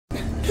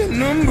The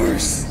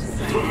numbers!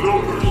 The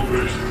numbers,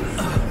 Mason.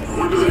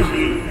 What do they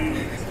mean?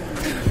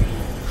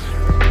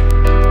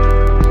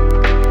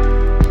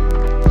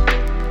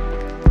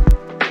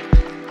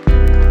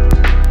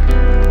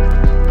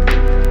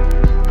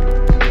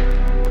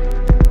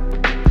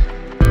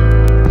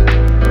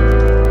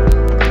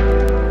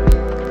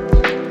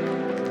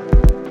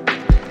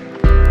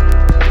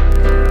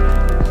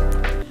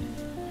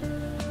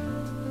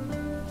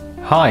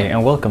 Hi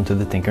and welcome to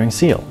the Tinkering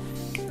Seal.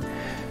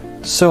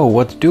 So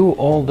what do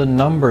all the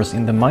numbers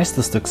in the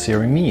Meisterstück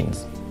series mean?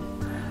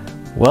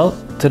 Well,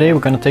 today we're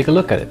going to take a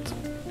look at it.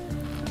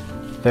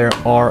 There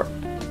are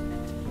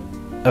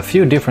a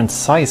few different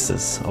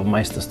sizes of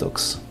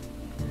Meisterstücks.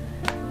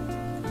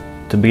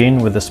 To begin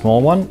with the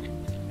small one,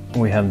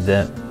 we have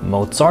the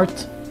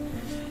Mozart.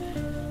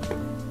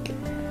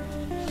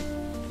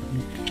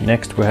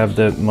 Next we have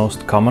the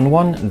most common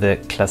one, the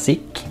Classique.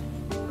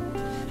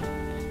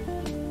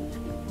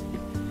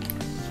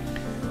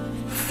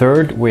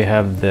 Third, we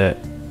have the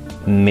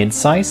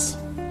Midsize.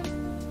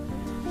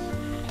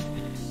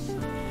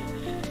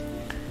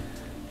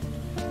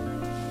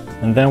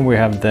 And then we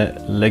have the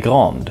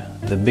LeGrand,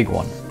 the big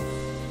one.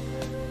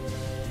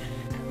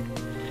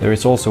 There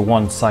is also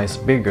one size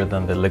bigger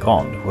than the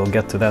LeGrand. We'll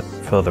get to that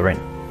further in.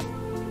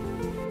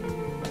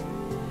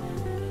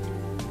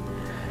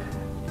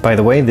 By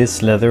the way,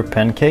 this leather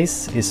pen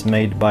case is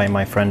made by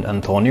my friend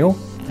Antonio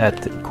at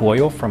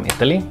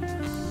CuoioFromItaly.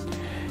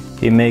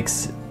 He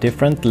makes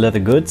different leather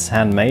goods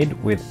handmade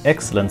with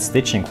excellent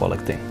stitching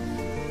quality.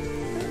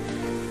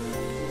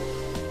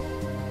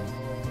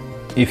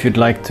 If you'd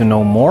like to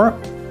know more,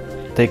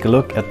 take a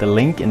look at the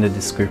link in the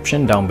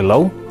description down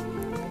below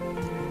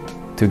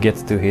to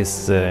get to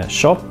his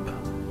shop.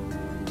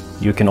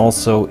 You can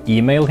also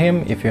email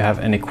him if you have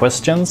any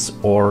questions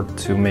or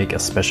to make a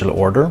special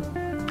order.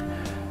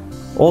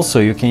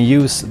 Also, you can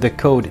use the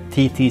code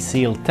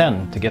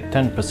TTSEAL10 to get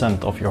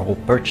 10% off your whole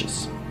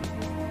purchase.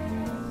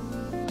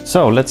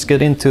 So let's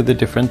get into the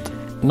different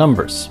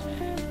numbers.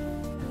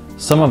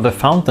 Some of the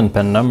fountain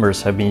pen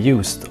numbers have been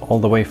used all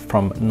the way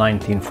from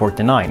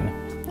 1949.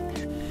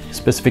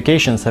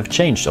 Specifications have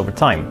changed over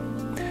time.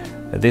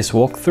 This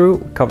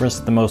walkthrough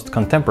covers the most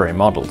contemporary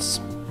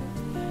models.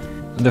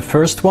 The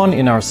first one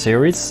in our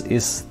series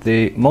is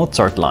the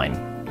Mozart line.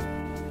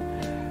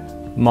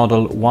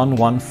 Model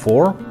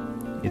 114,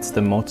 it's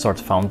the Mozart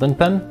fountain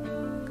pen.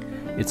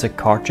 It's a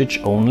cartridge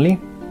only,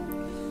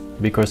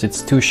 because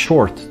it's too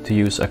short to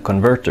use a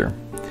converter.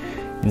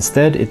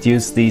 Instead, it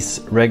used these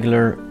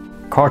regular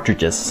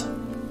cartridges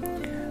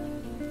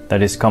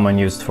that is common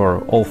used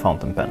for all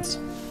fountain pens.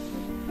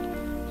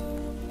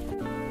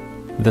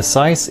 The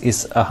size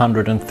is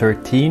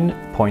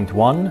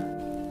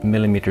 113.1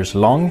 millimeters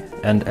long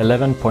and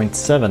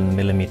 11.7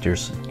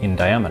 millimeters in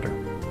diameter.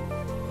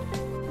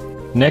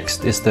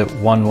 Next is the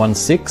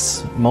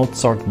 116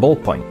 Mozart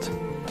Ballpoint.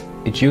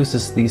 It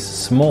uses these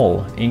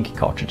small ink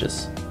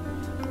cartridges.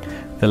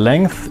 The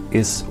length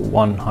is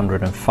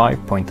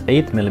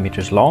 105.8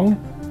 millimeters long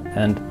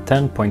and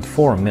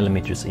 10.4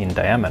 millimeters in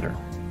diameter.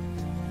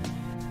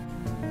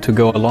 To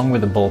go along with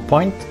the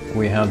ballpoint,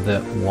 we have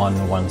the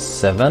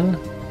 117.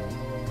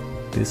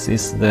 This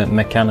is the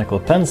mechanical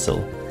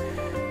pencil.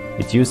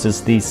 It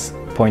uses these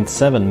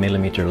 0.7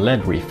 millimeter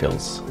lead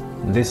refills.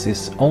 This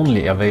is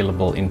only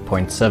available in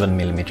 0.7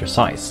 millimeter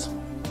size.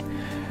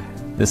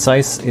 The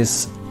size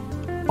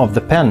of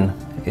the pen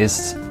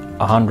is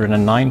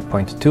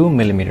 109.2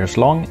 millimeters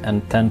long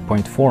and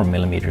 10.4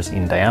 millimeters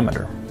in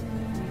diameter.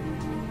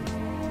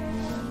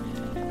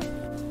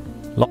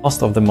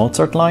 Last of the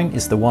Mozart line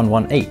is the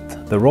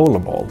 118, the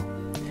Rollerball.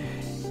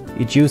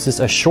 It uses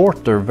a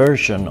shorter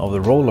version of the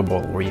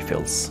Rollerball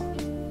refills.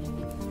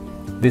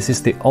 This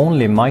is the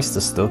only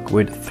Meisterstück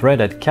with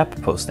threaded cap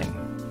posting.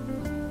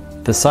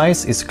 The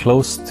size is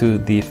close to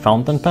the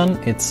fountain pen.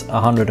 It's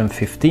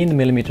 115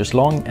 millimeters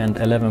long and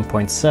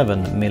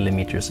 11.7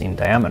 millimeters in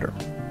diameter.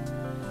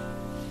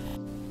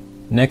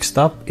 Next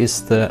up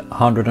is the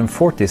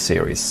 140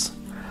 series.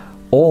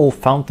 All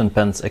fountain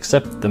pens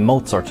except the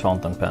Mozart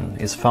fountain pen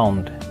is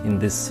found in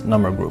this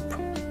number group.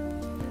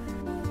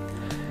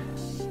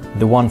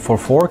 The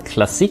 144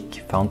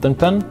 Classique fountain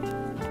pen.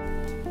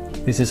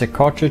 This is a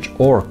cartridge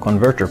or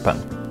converter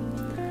pen.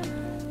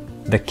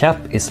 The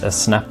cap is a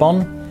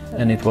snap-on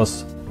and it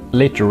was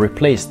later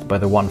replaced by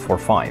the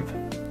 145.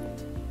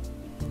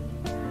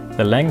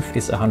 The length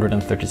is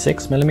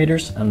 136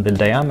 millimeters and the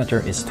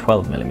diameter is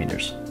 12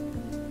 millimeters.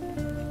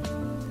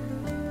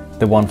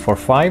 The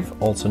 145,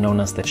 also known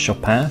as the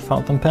Chopin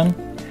fountain pen,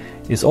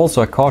 is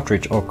also a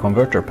cartridge or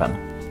converter pen.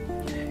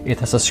 It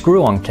has a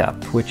screw-on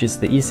cap, which is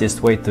the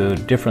easiest way to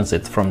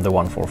differentiate it from the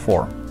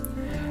 144.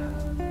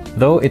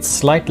 Though it's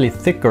slightly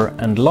thicker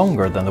and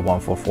longer than the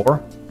 144,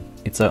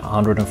 it's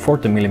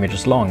 140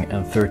 millimeters long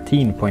and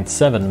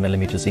 13.7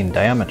 millimeters in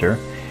diameter.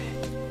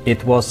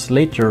 It was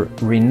later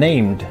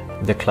renamed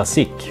the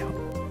Classique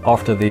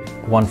after the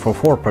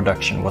 144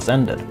 production was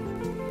ended.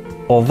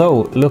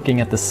 Although, looking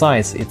at the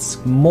size, it's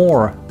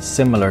more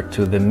similar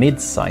to the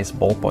mid-size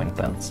ballpoint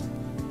pens.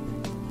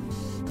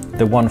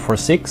 the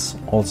 146,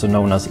 also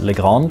known as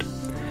LeGrand.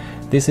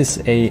 This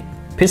is a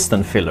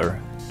piston filler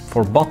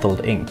for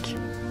bottled ink.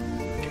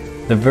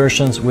 The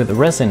versions with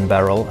resin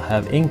barrel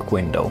have ink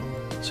window,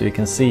 so you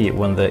can see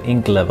when the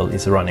ink level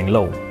is running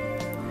low.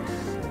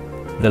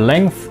 The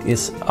length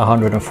is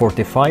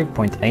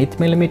 145.8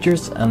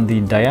 millimeters and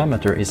the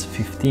diameter is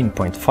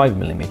 15.5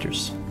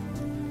 millimeters.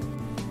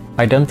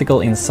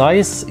 Identical in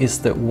size is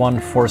the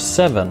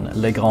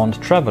 147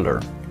 LeGrand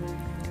Traveler.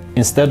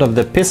 Instead of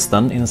the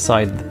piston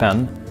inside the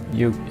pen,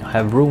 you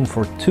have room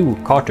for 2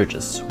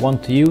 cartridges, one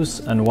to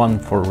use and one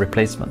for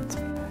replacement.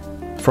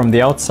 From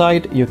the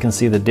outside you can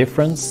see the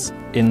difference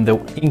in the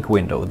ink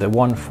window. The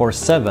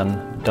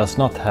 147 does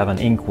not have an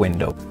ink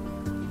window.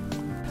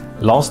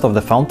 Last of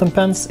the fountain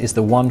pens is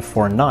the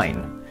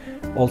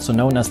 149, also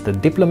known as the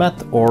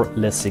Diplomat or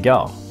Le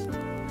Cigare.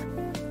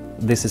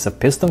 This is a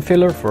piston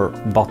filler for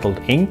bottled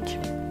ink,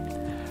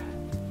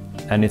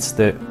 and it's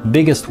the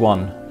biggest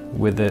one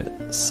with the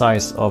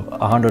size of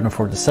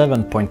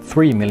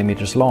 147.3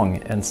 millimeters long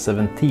and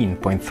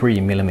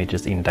 17.3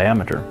 millimeters in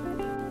diameter.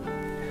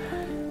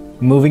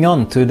 Moving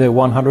on to the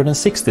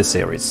 160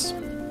 series.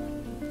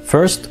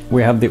 First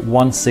we have the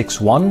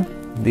 161.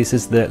 This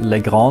is the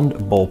LeGrand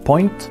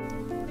Ballpoint.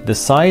 The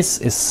size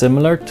is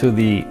similar to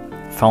the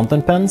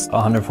fountain pens,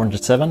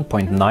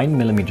 147.9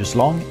 millimeters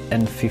long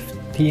and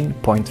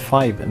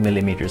 15.5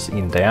 millimeters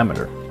in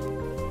diameter.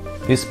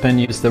 This pen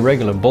uses the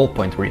regular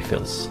ballpoint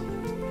refills,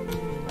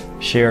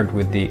 shared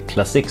with the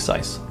Classique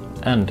size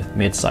and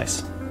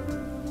Midsize.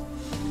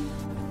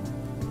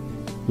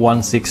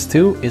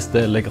 162 is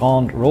the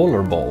LeGrand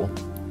Rollerball.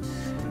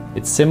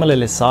 It's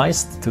similarly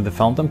sized to the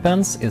fountain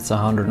pens. It's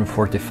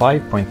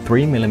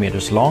 145.3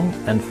 millimeters long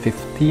and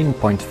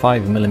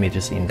 15.5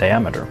 millimeters in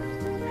diameter.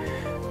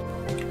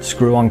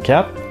 Screw-on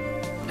cap,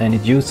 and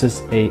it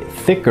uses a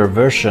thicker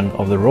version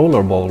of the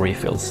rollerball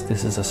refills.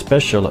 This is a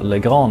special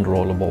LeGrand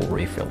rollerball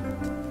refill.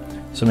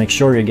 So make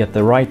sure you get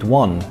the right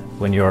one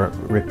when you're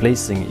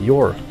replacing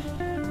your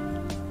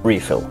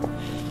refill.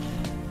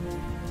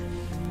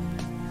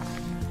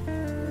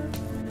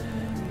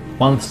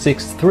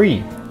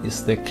 163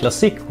 is the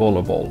Classique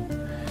rollerball,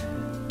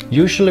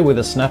 usually with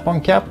a snap-on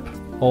cap,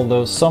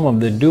 although some of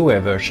the Douai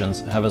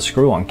versions have a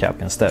screw-on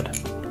cap instead.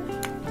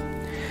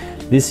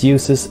 This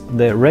uses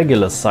the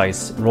regular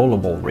size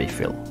rollerball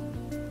refill.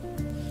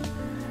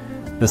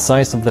 The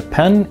size of the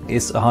pen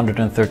is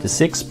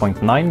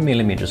 136.9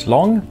 millimeters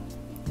long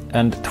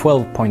and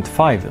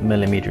 12.5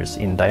 millimeters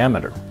in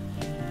diameter.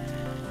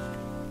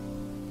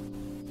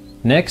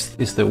 Next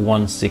is the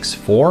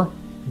 164.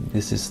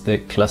 This is the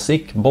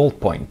Classique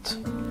Ballpoint.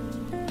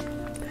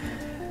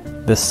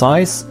 The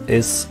size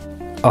is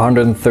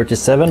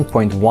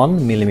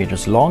 137.1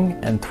 millimeters long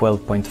and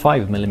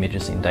 12.5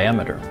 millimeters in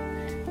diameter.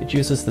 It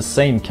uses the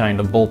same kind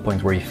of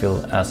ballpoint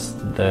refill as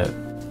the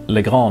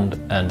LeGrand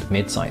and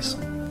Midsize.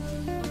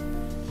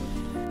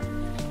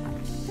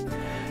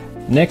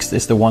 Next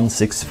is the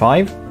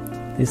 165.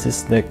 This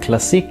is the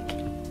Classique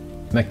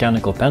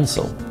mechanical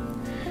pencil.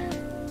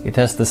 It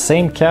has the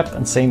same cap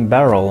and same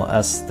barrel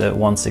as the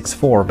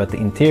 164, but the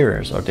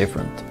interiors are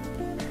different.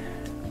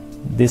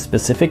 This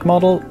specific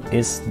model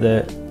is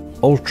the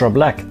Ultra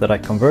Black that I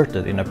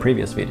converted in a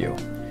previous video.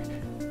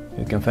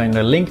 You can find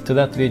a link to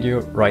that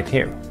video right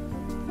here.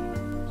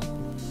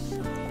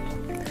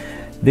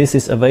 This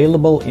is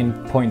available in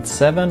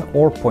 0.7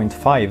 or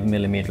 0.5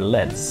 millimeter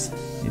LEDs.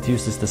 It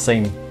uses the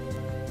same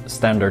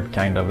standard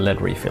kind of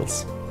LED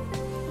refills.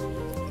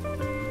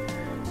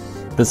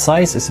 The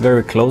size is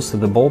very close to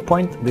the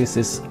ballpoint. This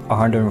is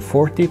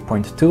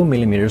 140.2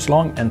 millimeters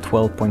long and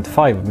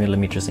 12.5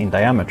 millimeters in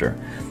diameter.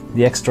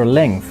 The extra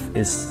length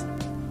is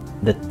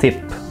the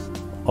tip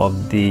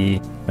of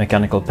the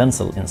mechanical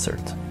pencil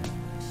insert.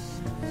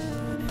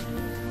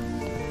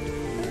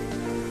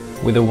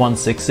 With the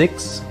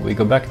 166 we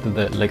go back to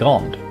the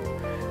LeGrand.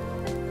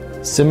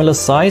 Similar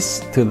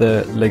size to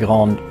the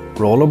LeGrand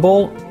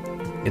Rollerball.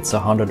 It's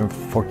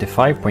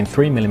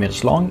 145.3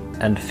 millimeters long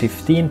and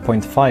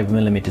 15.5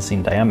 millimeters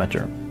in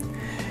diameter.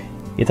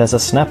 It has a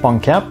snap-on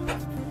cap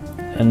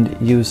and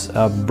use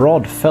a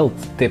broad felt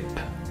tip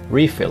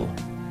refill.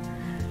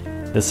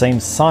 The same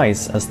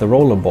size as the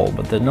rollerball,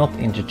 but they're not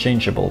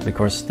interchangeable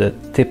because the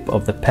tip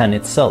of the pen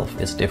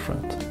itself is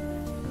different.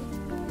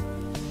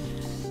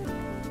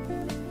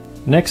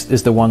 Next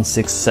is the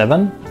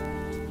 167.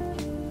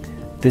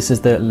 This is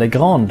the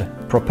LeGrand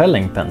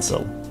propelling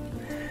pencil.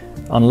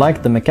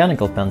 Unlike the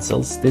mechanical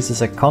pencils, this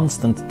is a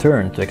constant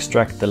turn to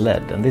extract the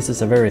lead, and this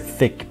is a very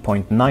thick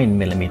 0.9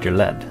 millimeter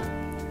lead.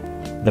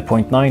 The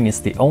 0.9 is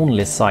the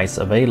only size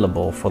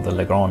available for the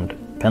LeGrand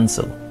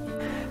pencil.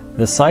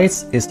 The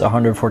size is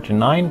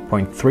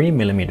 149.3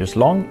 millimeters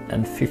long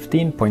and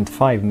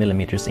 15.5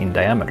 millimeters in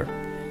diameter.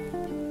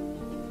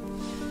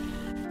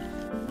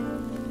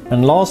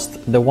 And last,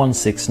 the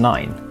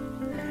 169.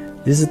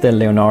 This is the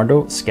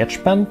Leonardo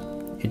sketch pen.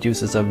 It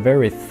uses a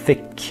very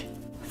thick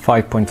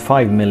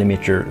 5.5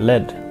 millimeter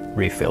lead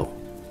refill.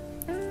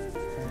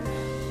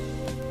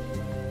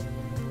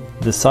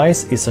 The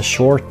size is a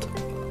short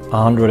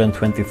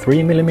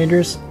 123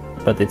 millimeters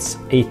but it's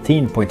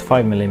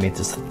 18.5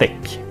 millimeters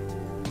thick.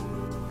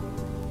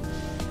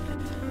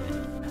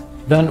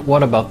 Then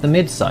what about the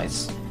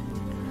midsize?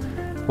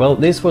 Well,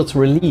 this was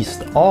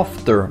released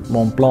after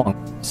Montblanc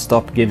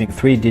stopped giving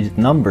 3-digit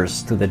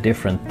numbers to the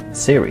different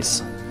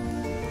series.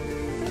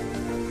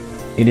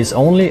 It is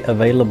only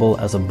available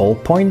as a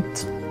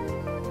ballpoint,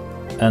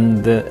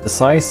 and the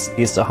size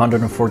is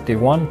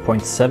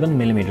 141.7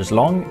 millimeters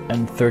long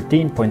and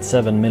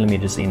 13.7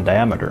 millimeters in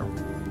diameter.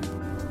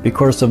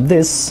 Because of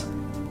this,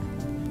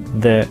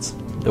 the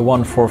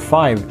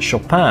 145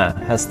 Chopin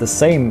has the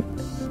same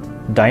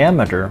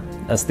diameter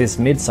as this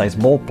mid-size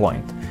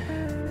ballpoint,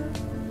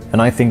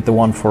 and I think the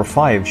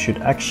 145 should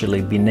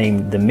actually be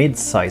named the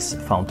mid-size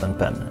fountain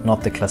pen,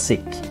 not the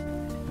Classique.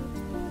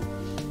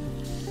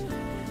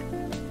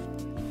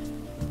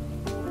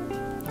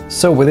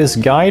 So with this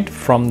guide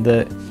from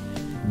the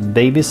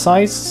baby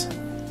size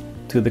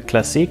to the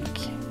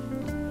Classique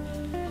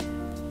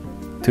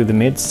to the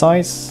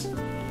mid-size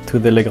to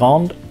the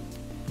LeGrand,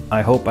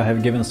 I hope I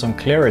have given some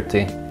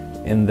clarity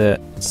in the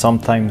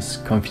sometimes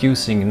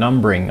confusing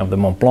numbering of the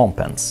Montblanc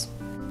pens.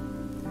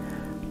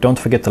 Don't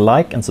forget to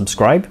like and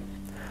subscribe.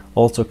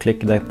 Also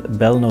click that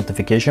bell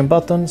notification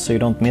button so you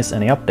don't miss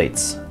any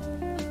updates.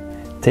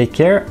 Take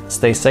care,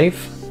 stay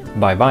safe,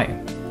 bye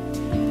bye.